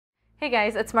Hey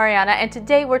guys, it's Mariana, and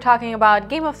today we're talking about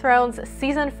Game of Thrones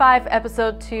Season 5,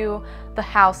 Episode 2, The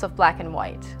House of Black and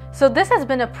White. So this has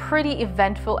been a pretty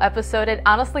eventful episode. It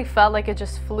honestly felt like it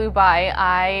just flew by.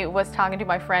 I was talking to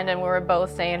my friend and we were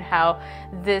both saying how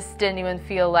this didn't even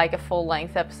feel like a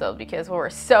full-length episode because we were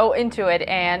so into it,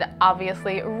 and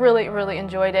obviously really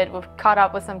enjoyed it. We've caught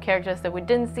up with some characters that we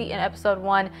didn't see in Episode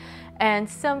 1, and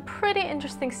some pretty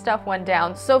interesting stuff went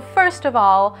down. So first of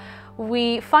all,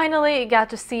 we finally got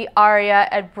to see Arya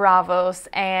at Braavos,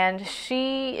 and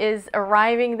she is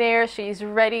arriving there. She's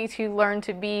ready to learn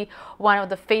to be one of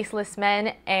the faceless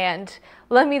men, and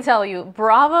let me tell you,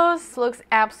 Braavos looks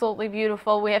absolutely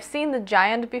beautiful. We have seen the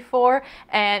Giant before,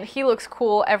 and he looks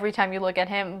cool every time you look at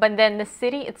him, but then the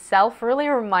city itself really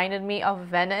reminded me of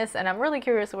Venice, and I'm really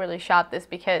curious where they shot this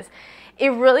because it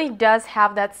really does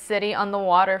have that city on the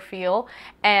water feel.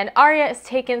 And Arya is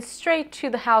taken straight to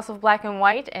the House of Black and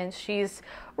White, and she's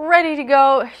ready to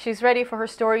go. She's ready for her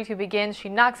story to begin. She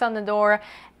knocks on the door,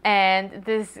 and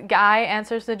this guy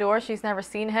answers the door. She's never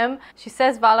seen him. She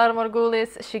says Valar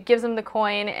Morghulis. She gives him the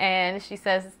coin, and she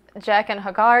says Jack and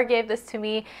Hagar gave this to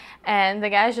me. And the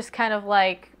guy's just kind of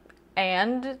like,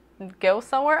 and go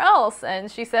somewhere else.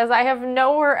 And she says, I have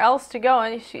nowhere else to go.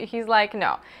 And he's like,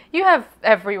 no, you have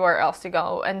everywhere else to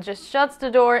go, and just shuts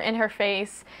the door in her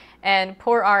face. And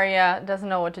poor Arya doesn't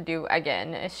know what to do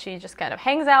again. She just kind of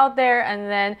hangs out there and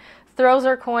then throws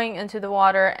her coin into the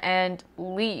water and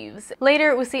leaves.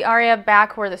 Later, we see Arya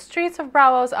back where the streets of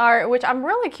Braavos are, which I'm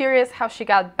really curious how she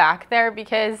got back there,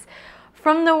 because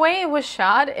from the way it was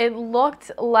shot, it looked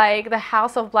like the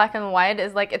House of Black and White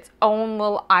is like its own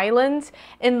little island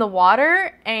in the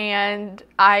water, and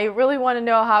I really want to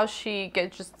know how she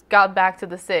just got back to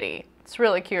the city. It's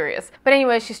really curious. But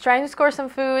anyway, she's trying to score some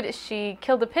food. She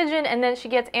killed a pigeon, and then she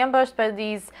gets ambushed by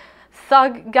these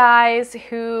thug guys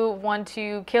who want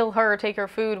to kill her, take her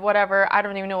food, whatever. I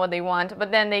don't even know what they want.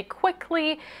 But then they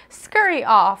quickly scurry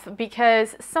off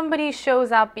because somebody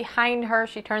shows up behind her.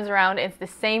 She turns around. It's the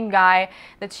same guy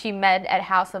that she met at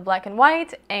House of Black and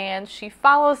White, and she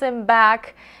follows him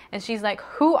back, and she's like,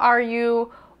 who are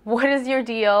you? What is your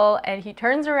deal? And he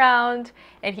turns around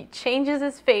and he changes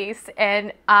his face,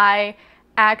 and I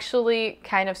actually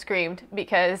kind of screamed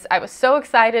because I was so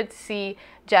excited to see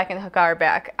Jack and Hagar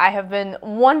back. I have been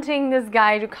wanting this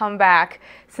guy to come back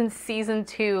since season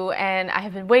 2, and I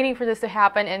have been waiting for this to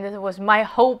happen, and it was my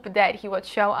hope that he would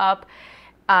show up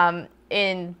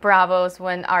in Braavos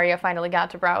when Arya finally got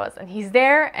to Braavos, and he's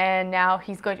there, and now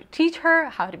he's going to teach her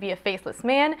how to be a faceless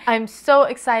man. I'm so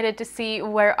excited to see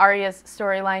where Arya's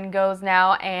storyline goes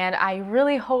now, and I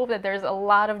really hope that there's a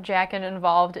lot of Jaqen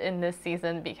involved in this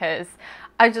season because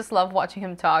I just love watching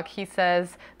him talk. He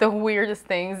says the weirdest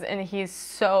things, and he's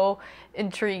so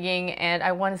intriguing, and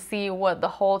I want to see what the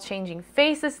whole changing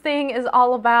faces thing is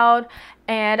all about.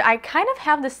 And I kind of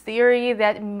have this theory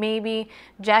that maybe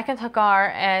Jack and Hagar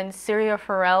and Syrio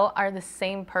Forel are the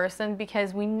same person,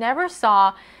 because we never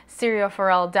saw Syrio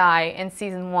Forel die in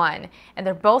season 1, and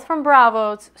they're both from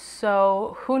Braavos,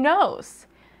 so who knows?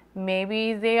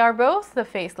 Maybe they are both the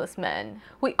faceless men.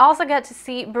 We also get to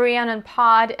see Brienne and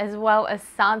Pod, as well as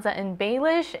Sansa and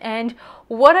Baelish, and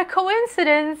what a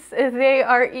coincidence, they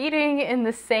are eating in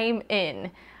the same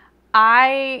inn.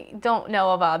 I don't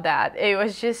know about that. It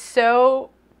was just so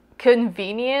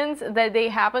convenient that they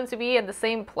happen to be at the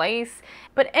same place.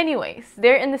 But anyways,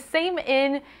 they're in the same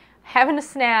inn having a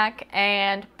snack,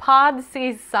 and Pod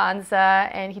sees Sansa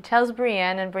and he tells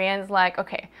Brienne, and Brienne's like,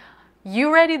 okay,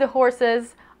 you ready the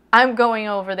horses? I'm going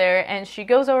over there. And she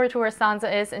goes over to where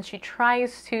Sansa is, and she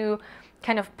tries to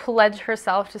kind of pledge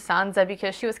herself to Sansa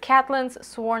because she was Catelyn's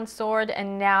sworn sword,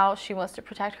 and now she wants to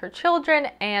protect her children.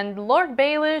 And Lord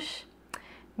Baelish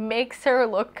makes her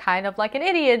look kind of like an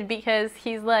idiot because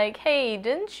he's like, hey,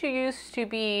 didn't you used to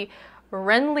be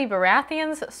Renly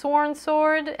Baratheon's sworn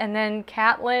sword and then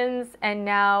Catelyn's, and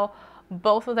now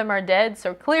both of them are dead,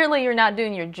 so clearly you're not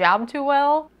doing your job too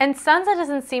well. And Sansa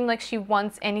doesn't seem like she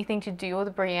wants anything to do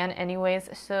with Brienne anyways,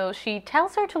 so she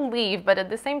tells her to leave, but at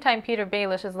the same time Peter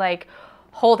Baelish is like,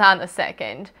 hold on a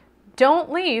second.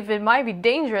 Don't leave, it might be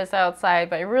dangerous outside,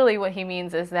 but really what he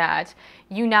means is that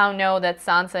you now know that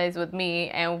Sansa is with me,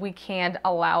 and we can't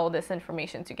allow this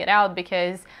information to get out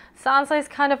because Sansa is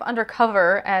kind of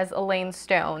undercover as Elaine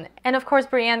Stone. And of course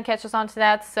Brienne catches on to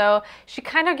that, so she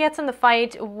kind of gets in the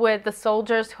fight with the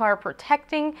soldiers who are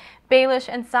protecting Baelish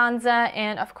and Sansa,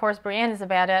 and of course Brienne is a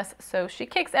badass, so she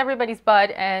kicks everybody's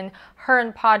butt, and her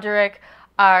and Podrick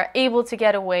are able to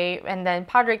get away, and then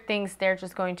Podrick thinks they're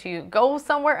just going to go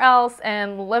somewhere else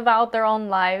and live out their own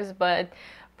lives, but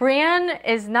Brienne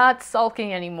is not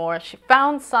sulking anymore. She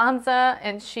found Sansa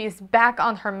and she's back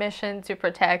on her mission to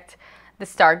protect the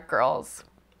Stark girls.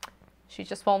 She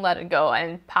just won't let it go,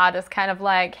 and Pod is kind of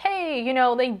like, hey, you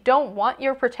know, they don't want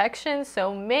your protection,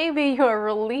 so maybe you're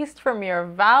released from your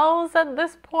vows at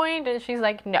this point. And she's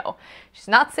like, no, she's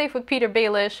not safe with Peter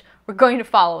Baelish. We're going to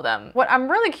follow them. What I'm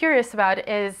really curious about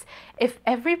is if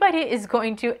everybody is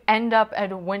going to end up at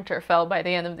Winterfell by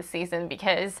the end of the season,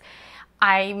 because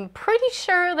I'm pretty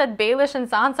sure that Baelish and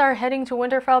Sansa are heading to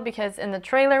Winterfell, because in the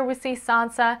trailer we see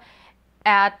Sansa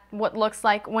at what looks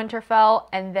like Winterfell,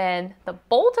 and then the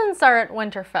Boltons are at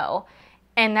Winterfell.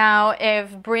 And now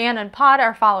if Brienne and Pod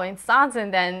are following Sansa,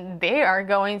 then they are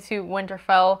going to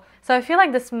Winterfell. So I feel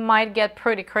like this might get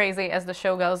pretty crazy as the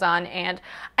show goes on, and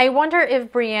I wonder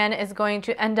if Brienne is going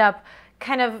to end up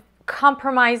kind of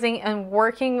compromising and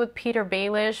working with Peter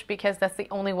Baelish, because that's the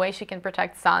only way she can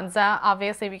protect Sansa,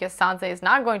 obviously, because Sansa is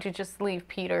not going to just leave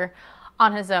Peter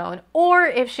on his own, or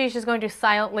if she's just going to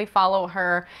silently follow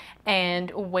her and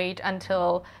wait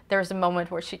until there's a moment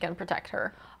where she can protect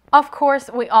her. Of course,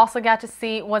 we also got to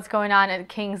see what's going on at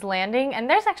King's Landing, and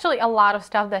there's actually a lot of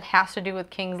stuff that has to do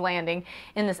with King's Landing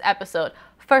in this episode.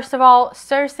 First of all,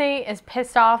 Cersei is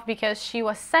pissed off because she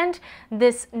was sent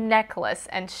this necklace,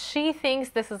 and she thinks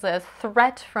this is a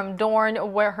threat from Dorne,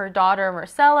 where her daughter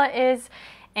Myrcella is.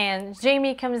 And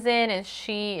Jaime comes in and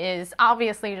she is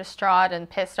obviously distraught and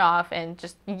pissed off and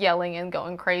just yelling and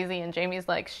going crazy. And Jaime's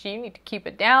like, you need to keep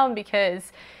it down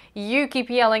because you keep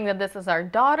yelling that this is our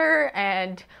daughter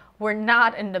and we're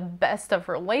not in the best of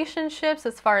relationships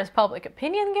as far as public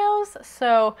opinion goes.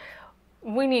 So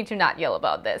we need to not yell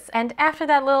about this. And after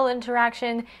that little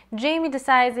interaction, Jaime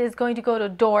decides he's going to go to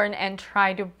Dorne and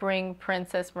try to bring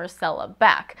Princess Myrcella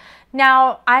back.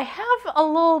 Now, I have a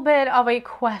little bit of a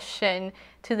question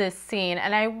to this scene,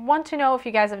 and I want to know if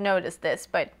you guys have noticed this,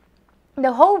 but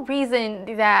the whole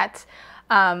reason that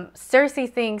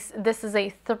Cersei thinks this is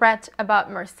a threat about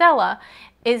Myrcella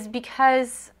is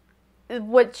because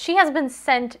what she has been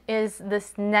sent is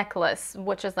this necklace,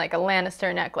 which is like a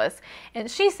Lannister necklace.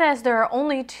 And she says there are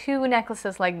only 2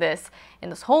 necklaces like this in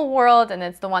this whole world, and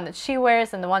it's the one that she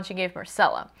wears and the one she gave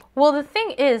Myrcella. Well, the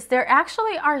thing is, there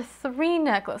actually are 3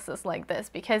 necklaces like this,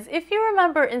 because if you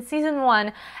remember in season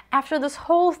 1, after this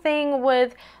whole thing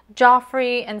with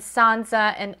Joffrey and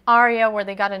Sansa and Arya, where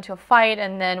they got into a fight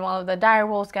and then one of the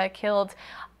direwolves got killed,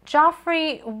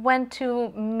 Joffrey went to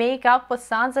make up with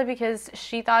Sansa because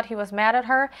she thought he was mad at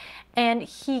her, and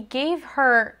he gave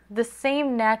her the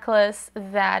same necklace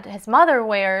that his mother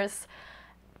wears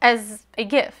as a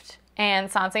gift. And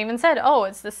Sansa even said, oh,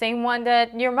 it's the same one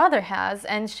that your mother has,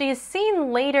 and she is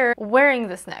seen later wearing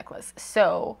this necklace.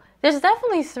 So there's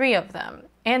definitely 3 of them,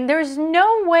 and there's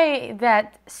no way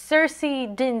that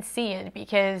Cersei didn't see it,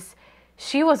 because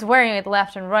she was wearing it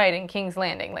left and right in King's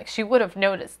Landing. Like, she would have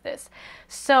noticed this.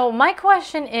 So my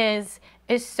question is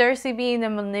Cersei being the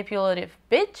manipulative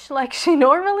bitch like she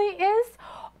normally is?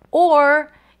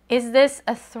 Or is this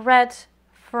a threat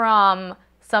from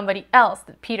somebody else,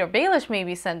 that Peter Baelish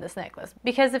maybe sent this necklace?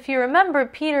 Because if you remember,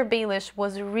 Peter Baelish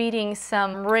was reading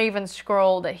some Raven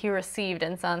scroll that he received,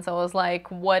 and Sansa was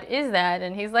like, what is that?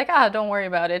 And he's like, don't worry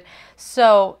about it.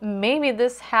 So maybe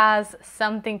this has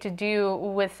something to do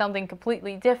with something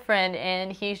completely different,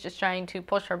 and he's just trying to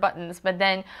push her buttons. But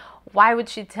then why would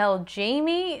she tell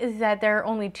Jaime that there are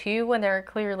only 2 when there are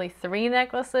clearly 3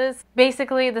 necklaces?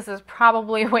 Basically, this is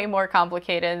probably way more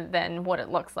complicated than what it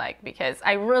looks like, because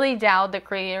I really doubt the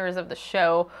creators of the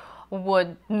show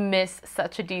would miss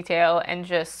such a detail and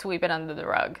just sweep it under the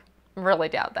rug. Really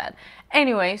doubt that.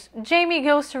 Anyways, Jaime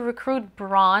goes to recruit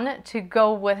Bronn to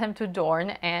go with him to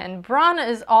Dorne, and Bronn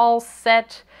is all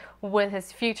set with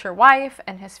his future wife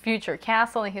and his future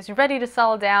castle, and he's ready to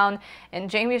settle down.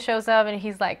 And Jaime shows up and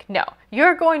he's like, no,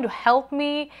 you're going to help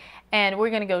me and we're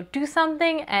going to go do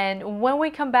something, and when we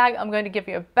come back I'm going to give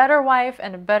you a better wife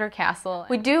and a better castle.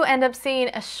 We do end up seeing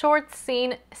a short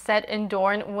scene set in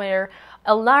Dorne where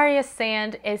Ellaria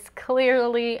Sand is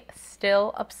clearly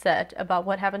still upset about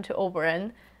what happened to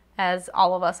Oberyn, as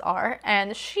all of us are,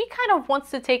 and she kind of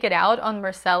wants to take it out on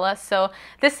Myrcella. So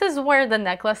this is where the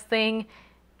necklace thing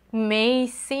may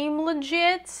seem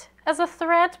legit as a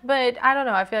threat, but I don't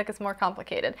know, I feel like it's more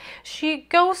complicated. She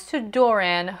goes to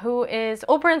Doran, who is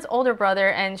Oberyn's older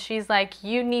brother, and she's like,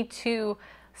 you need to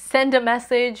send a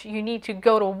message, you need to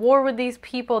go to war with these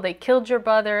people, they killed your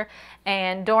brother.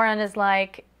 And Doran is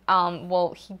like,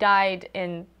 well, he died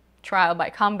in trial by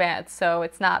combat, so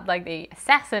it's not like they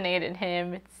assassinated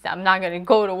him. I'm not going to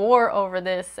go to war over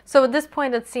this. So at this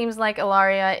point, it seems like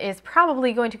Ilaria is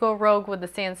probably going to go rogue with the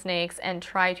Sand Snakes and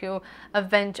try to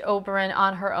avenge Oberyn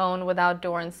on her own without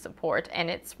Doran's support. And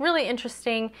it's really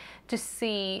interesting to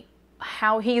see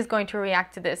how he's going to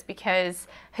react to this, because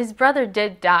his brother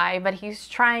did die, but he's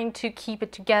trying to keep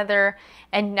it together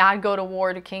and not go to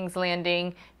war to King's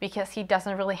Landing because he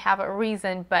doesn't really have a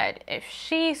reason. But if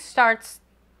she starts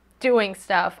doing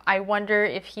stuff, I wonder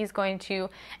if he's going to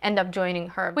end up joining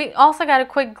her. We also got a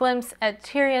quick glimpse at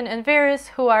Tyrion and Varys,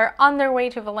 who are on their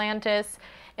way to Volantis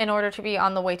in order to be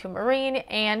on the way to Meereen,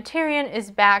 and Tyrion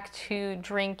is back to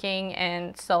drinking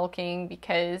and sulking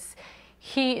because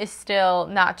he is still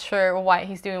not sure why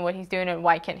he's doing what he's doing and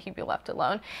why can't he be left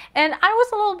alone. And I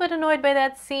was a little bit annoyed by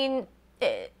that scene.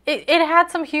 It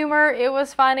had some humor, it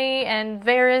was funny, and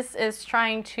Varys is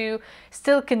trying to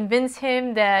still convince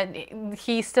him that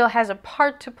he still has a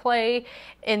part to play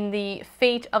in the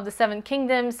fate of the Seven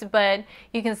Kingdoms, but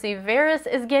you can see Varys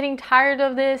is getting tired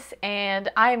of this,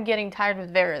 and I am getting tired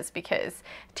with Varys because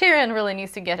Tyrion really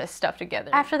needs to get his stuff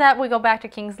together. After that, we go back to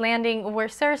King's Landing, where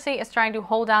Cersei is trying to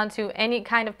hold on to any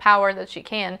kind of power that she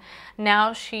can.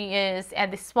 Now she is at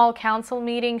the small council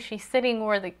meeting. She's sitting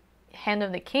where the Hand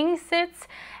of the King sits,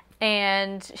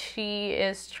 and she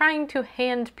is trying to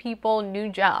hand people new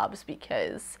jobs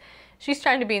because she's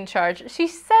trying to be in charge. She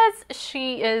says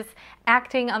she is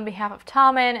acting on behalf of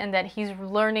Tommen and that he's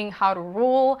learning how to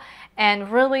rule,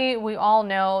 and really we all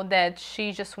know that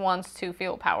she just wants to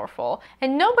feel powerful.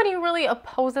 And nobody really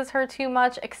opposes her too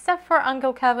much except for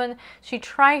Uncle Kevin. She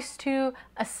tries to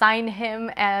assign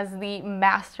him as the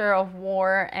master of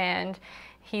war, and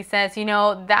he says, you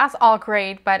know, that's all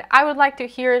great, but I would like to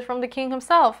hear it from the king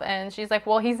himself. And she's like,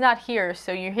 well, he's not here,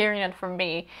 so you're hearing it from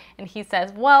me. And he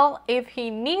says, well, if he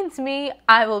needs me,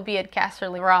 I will be at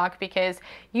Casterly Rock because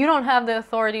you don't have the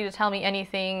authority to tell me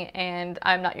anything and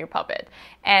I'm not your puppet.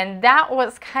 And that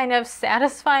was kind of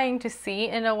satisfying to see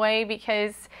in a way,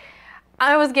 because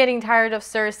I was getting tired of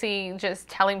Cersei just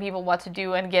telling people what to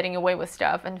do and getting away with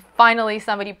stuff. And finally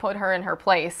somebody put her in her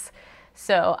place.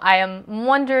 So I am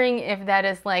wondering if that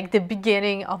is like the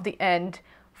beginning of the end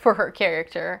for her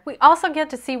character. We also get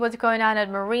to see what's going on at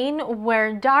Meereen,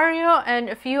 where Dario and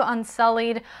a few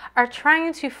Unsullied are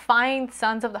trying to find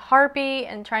Sons of the Harpy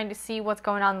and trying to see what's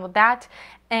going on with that.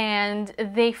 And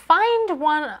they find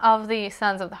one of the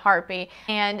Sons of the Harpy,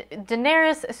 and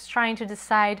Daenerys is trying to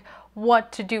decide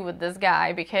what to do with this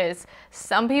guy, because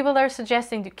some people are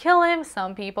suggesting to kill him,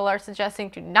 some people are suggesting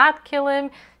to not kill him.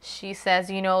 She says,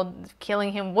 you know,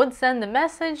 killing him would send the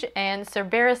message, and Sir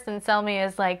Barristan Selmy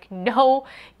is like, no,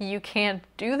 you can't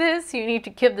do this. You need to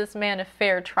give this man a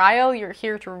fair trial. You're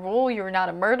here to rule. You're not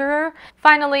a murderer.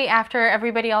 Finally, after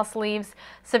everybody else leaves,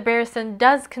 Sir Barristan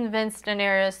does convince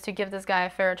Daenerys to give this guy a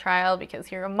fair trial because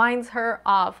he reminds her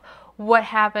of what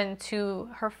happened to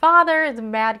her father, the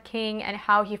Mad King, and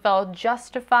how he felt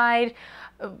justified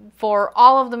for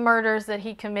all of the murders that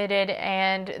he committed,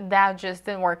 and that just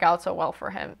didn't work out so well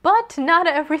for him. But not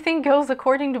everything goes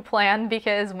according to plan,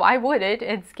 because why would it?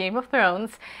 It's Game of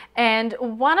Thrones. And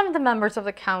one of the members of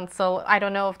the council, I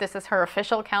don't know if this is her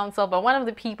official council, but one of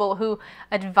the people who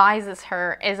advises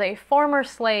her is a former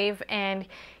slave, and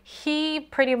he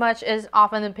pretty much is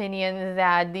of an opinion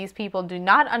that these people do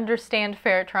not understand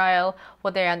fair trial.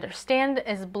 What they understand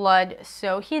is blood.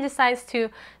 So he decides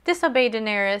to disobey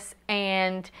Daenerys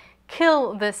and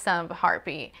kill this son of a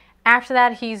harpy. After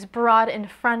that, he's brought in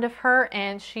front of her,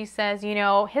 and she says, you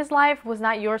know, his life was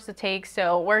not yours to take,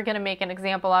 so we're gonna make an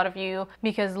example out of you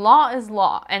because law is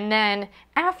law. And then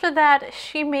after that,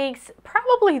 she makes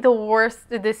probably the worst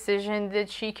decision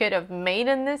that she could have made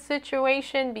in this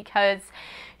situation, because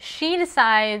she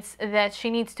decides that she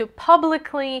needs to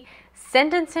publicly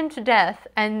sentence him to death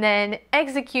and then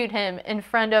execute him in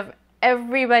front of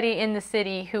everybody in the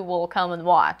city who will come and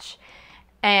watch.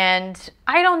 And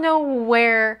I don't know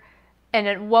where and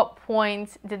at what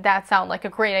point did that sound like a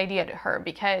great idea to her,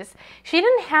 because she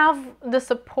didn't have the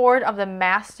support of the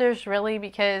masters really,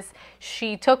 because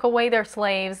she took away their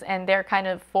slaves and they're kind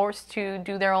of forced to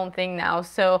do their own thing now.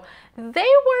 So they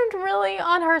weren't really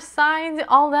on her side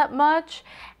all that much.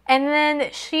 And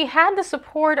then she had the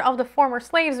support of the former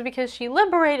slaves because she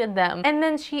liberated them. And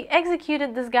then she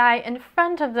executed this guy in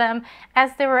front of them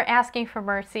as they were asking for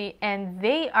mercy, and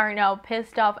they are now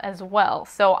pissed off as well.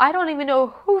 So I don't even know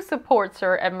who supports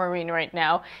her at Meereen right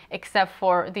now, except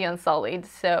for the Unsullied.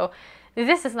 So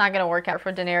this is not going to work out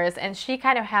for Daenerys, and she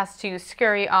kind of has to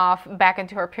scurry off back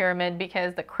into her pyramid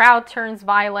because the crowd turns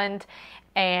violent,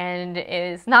 and it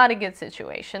is not a good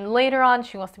situation. Later on,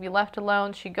 she wants to be left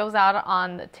alone. She goes out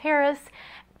on the terrace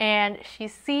and she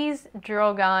sees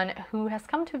Drogon, who has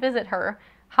come to visit her.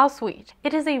 How sweet.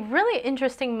 It is a really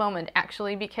interesting moment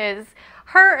actually, because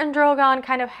her and Drogon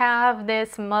kind of have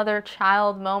this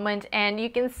mother-child moment, and you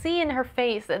can see in her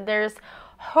face that there's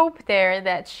hope there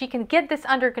that she can get this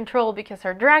under control because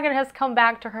her dragon has come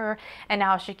back to her, and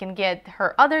now she can get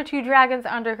her other 2 dragons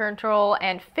under control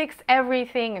and fix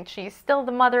everything, and she's still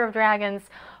the mother of dragons.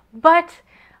 But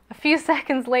a few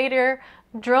seconds later,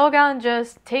 Drogon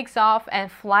just takes off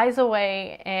and flies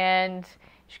away, and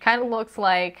she kind of looks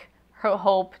like her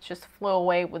hope just flew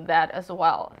away with that as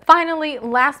well. Finally,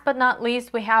 last but not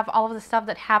least, we have all of the stuff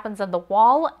that happens on the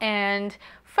wall, and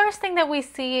first thing that we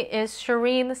see is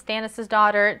Shireen, Stannis'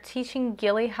 daughter, teaching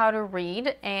Gilly how to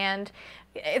read, and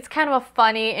it's kind of a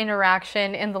funny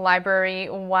interaction in the library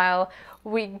while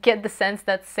we get the sense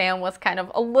that Sam was kind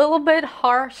of a little bit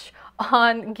harsh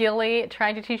on Gilly,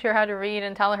 trying to teach her how to read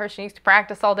and telling her she needs to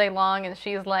practice all day long, and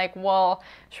she's like, well,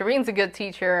 Shireen's a good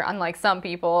teacher, unlike some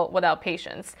people without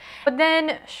patience. But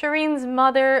then Shireen's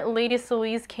mother, Lady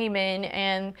Selyse, came in,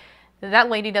 and that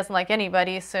lady doesn't like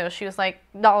anybody, so she was like,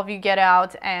 all of you get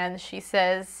out, and she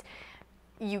says,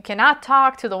 you cannot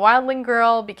talk to the wildling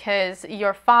girl because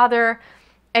your father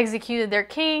executed their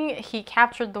king, he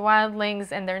captured the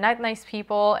wildlings, and they're not nice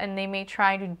people, and they may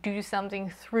try to do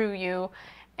something through you.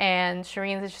 And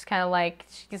Shireen is just kind of like,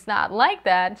 she's not like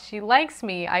that. She likes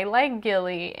me. I like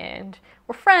Gilly, and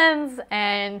we're friends.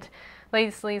 And Lady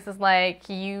Selyse is like,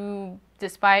 you,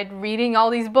 despite reading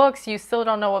all these books, you still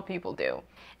don't know what people do.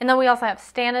 And then we also have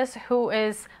Stannis, who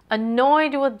is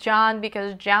annoyed with Jon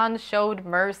because Jon showed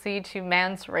mercy to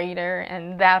Mance Rayder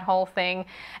and that whole thing.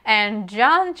 And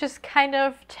Jon just kind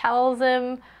of tells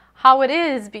him how it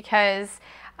is, because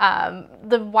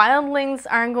the wildlings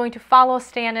aren't going to follow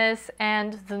Stannis,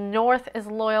 and the North is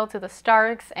loyal to the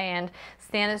Starks, and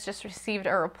Stannis just received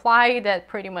a reply that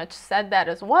pretty much said that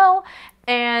as well.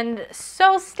 And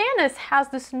so Stannis has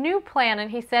this new plan, and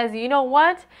he says, you know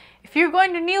what? If you're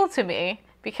going to kneel to me,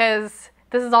 because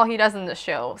this is all he does in the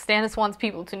show, Stannis wants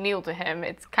people to kneel to him.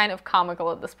 It's kind of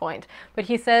comical at this point. But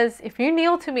he says, if you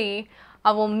kneel to me,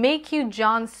 I will make you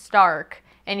Jon Stark,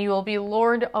 and you will be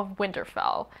Lord of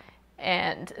Winterfell.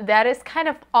 And that is kind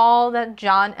of all that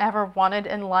Jon ever wanted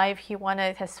in life. He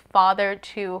wanted his father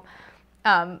to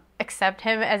accept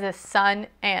him as his son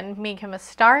and make him a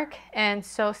Stark. And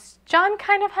so Jon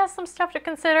kind of has some stuff to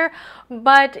consider,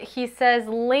 but he says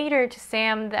later to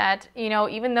Sam that, you know,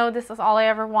 even though this is all I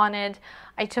ever wanted,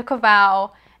 I took a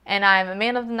vow, and I'm a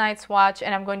man of the Night's Watch,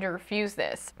 and I'm going to refuse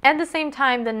this. At the same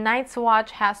time, the Night's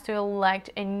Watch has to elect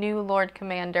a new Lord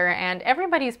Commander, and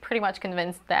everybody's pretty much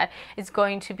convinced that it's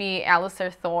going to be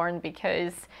Alliser Thorne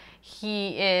because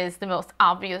he is the most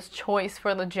obvious choice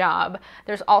for the job.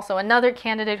 There's also another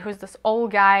candidate who's this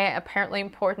old guy, apparently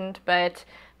important, but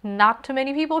not too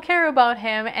many people care about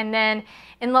him. And then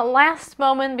in the last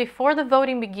moment before the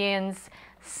voting begins,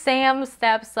 Sam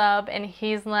steps up and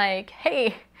he's like,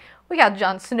 hey, we got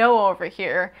Jon Snow over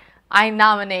here. I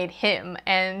nominate him.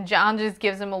 And Jon just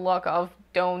gives him a look of,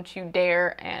 don't you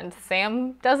dare. And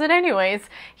Sam does it anyways.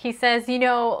 He says, you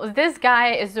know, this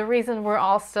guy is the reason we're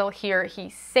all still here. He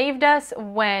saved us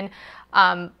when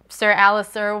Sir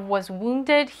Alliser was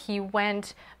wounded. He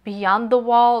went beyond the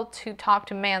wall to talk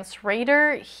to Mance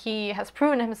Rayder. He has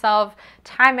proven himself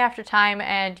time after time,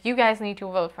 and you guys need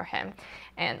to vote for him.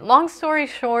 And long story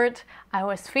short, I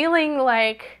was feeling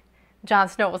like Jon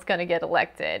Snow was going to get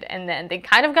elected, and then they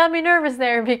kind of got me nervous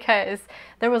there because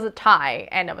there was a tie,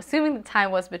 and I'm assuming the tie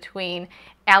was between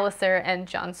Alliser and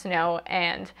Jon Snow,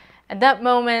 and at that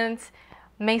moment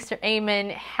Maester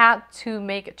Aemon had to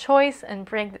make a choice and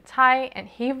break the tie, and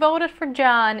he voted for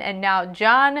Jon, and now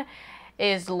Jon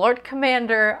is Lord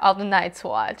Commander of the Night's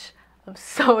Watch. I'm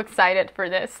so excited for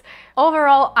this.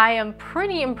 Overall, I am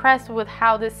pretty impressed with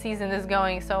how this season is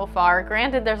going so far.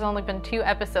 Granted, there's only been 2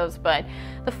 episodes, but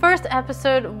the first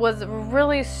episode was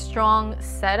really strong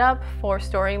setup for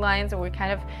storylines, and we're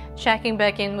kind of checking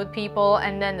back in with people,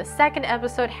 and then the second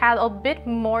episode had a bit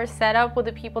more setup with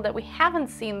the people that we haven't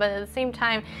seen, but at the same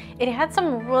time, it had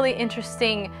some really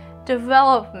interesting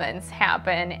developments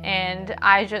happen, and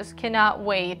I just cannot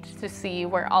wait to see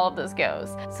where all of this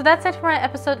goes. So that's it for my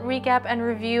episode recap and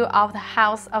review of the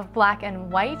House of Black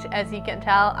and White. As you can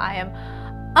tell, I am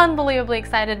unbelievably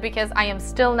excited because I am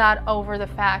still not over the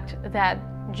fact that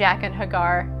Jaqen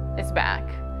H'ghar is back.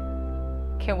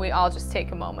 Can we all just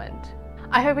take a moment?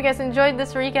 I hope you guys enjoyed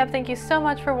this recap. Thank you so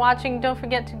much for watching. Don't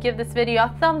forget to give this video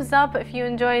a thumbs up if you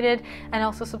enjoyed it, and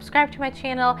also subscribe to my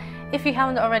channel if you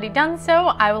haven't already done so.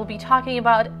 I will be talking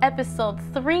about episode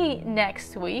 3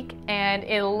 next week, and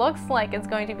it looks like it's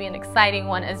going to be an exciting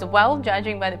one as well,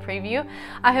 judging by the preview.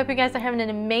 I hope you guys are having an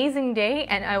amazing day,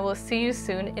 and I will see you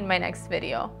soon in my next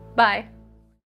video. Bye!